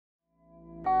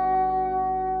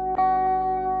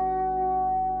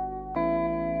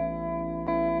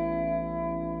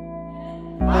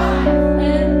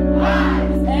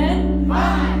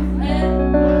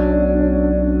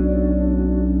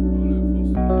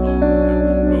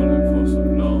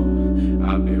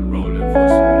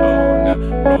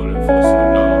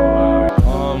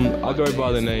go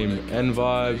by the name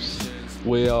N.Vibes.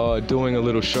 We are doing a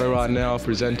little show right now,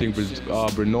 presenting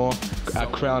BREUNOXR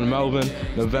at Crown Melbourne,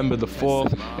 November the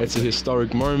 4th. It's a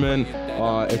historic moment.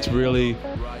 It's really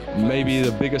maybe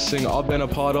the biggest thing I've been a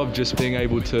part of, just being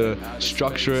able to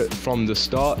structure it from the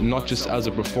start, not just as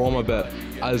a performer, but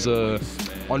as a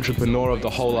entrepreneur of the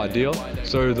whole idea.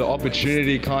 So the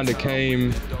opportunity kind of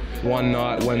came one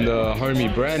night when the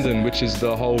homie Brandon, which is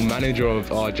the whole manager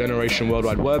of Generation World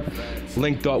Wide Web,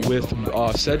 linked up with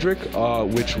Cedric,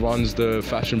 which runs the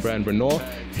fashion brand BREUNOXR.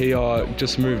 He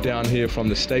just moved down here from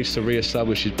the States to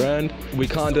re-establish his brand. We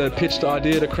kind of pitched the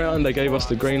idea to Crown, they gave us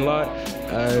the green light,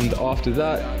 and after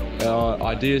that,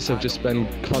 ideas have just been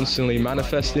constantly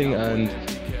manifesting. And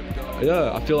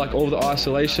yeah, I feel like all the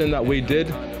isolation that we did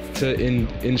to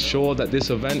ensure that this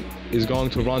event is going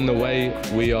to run the way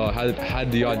we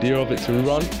had the idea of it to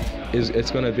run, it's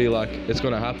going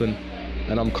to happen.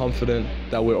 And I'm confident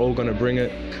that we're all going to bring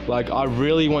it. Like, I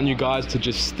really want you guys to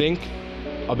just think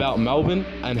about Melbourne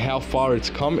and how far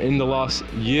it's come in the last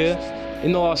year,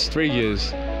 in the last 3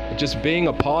 years. Just being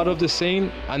a part of the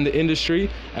scene and the industry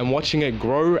and watching it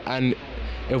grow and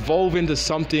evolve into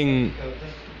something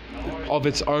of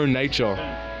its own nature.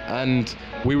 And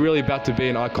we're really about to be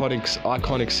an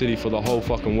iconic city for the whole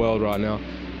fucking world right now.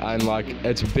 And like,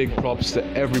 it's big props to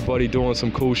everybody doing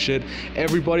some cool shit.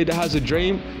 Everybody that has a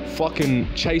dream,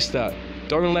 fucking chase that.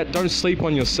 Don't sleep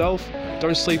on yourself.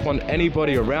 Don't sleep on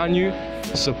anybody around you.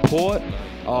 Support,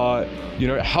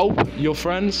 help your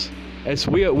friends.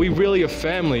 We really a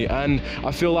family, and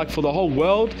I feel like for the whole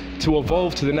world to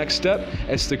evolve to the next step,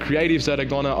 it's the creatives that are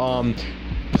gonna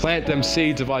plant them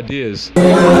seeds of ideas.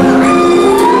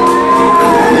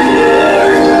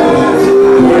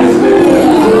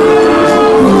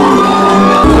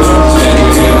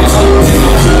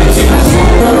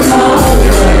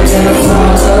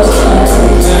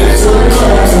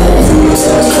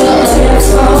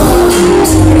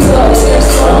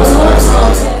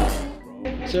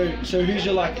 So who's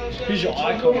your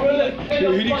icon?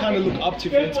 Who do you kind of look up to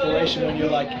for inspiration when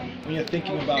you're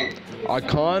thinking about? I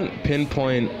can't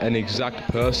pinpoint an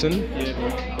exact person,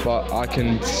 but I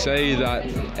can say that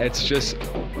it's just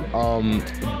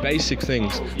basic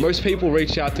things. Most people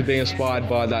reach out to be inspired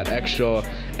by that extra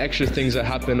things that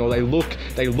happen, or they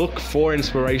look for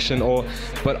inspiration,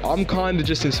 but I'm kind of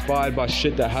just inspired by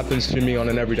shit that happens to me on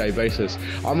an everyday basis.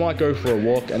 I might go for a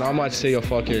walk and I might see a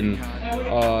fucking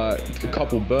a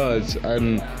couple birds,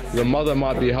 and the mother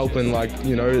might be helping,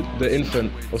 the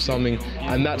infant or something,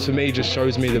 and that to me just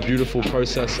shows me the beautiful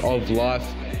process of life,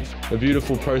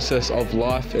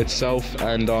 itself.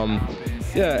 And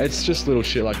yeah, it's just little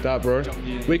shit like that, bro.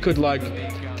 We could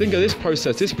think of this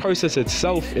process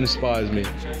itself inspires me.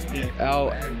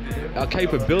 Our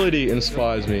capability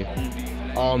inspires me.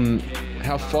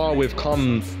 How far we've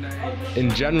come in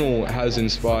general has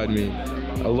inspired me.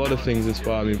 A lot of things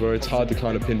inspire me, bro. It's hard to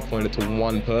kind of pinpoint it to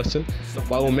one person.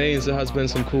 By all means, there has been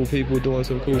some cool people doing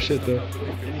some cool shit though.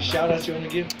 Any shout outs you want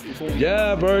to give?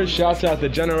 Yeah, bro. Shouts out to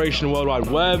Generation World Wide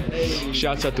Web.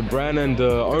 Shouts out to Brandon,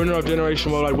 the owner of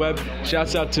Generation World Wide Web.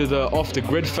 Shouts out to the Off the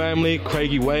Grid family,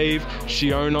 Craigie Wave,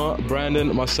 Shiona,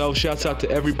 Brandon, myself. Shouts out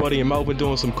to everybody in Melbourne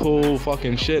doing some cool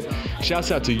fucking shit. Shouts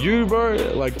out to you, bro.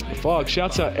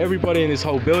 Shouts out everybody in this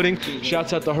whole building.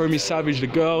 Shouts out to homie Savage the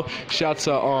girl. Shouts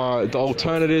out the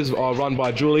alternatives run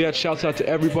by Juliet. Shouts out to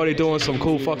everybody doing some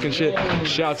cool fucking shit.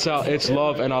 Shouts out, it's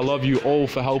love, and I love you all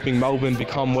for helping Melbourne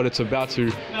become what it's about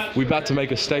to. We're about to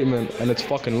make a statement, and it's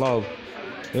fucking love.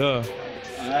 Yeah.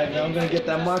 Alright, now I'm gonna get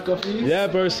that mic off you. Yeah,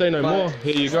 bro, say no more.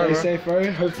 Here you go, bro. Stay safe,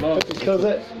 bro. Hope it kills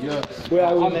it. Yeah. Where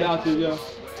are we I'm now? about to, yeah.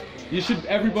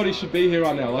 Everybody should be here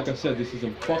right now. Like I said, this is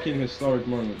a fucking historic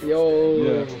moment. Yo.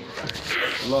 Yeah.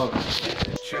 Love.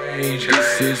 Change,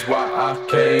 this is what I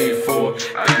came for.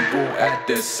 People at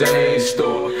the same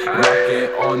store,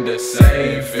 rocking on the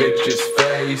same fit, just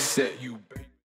face it. You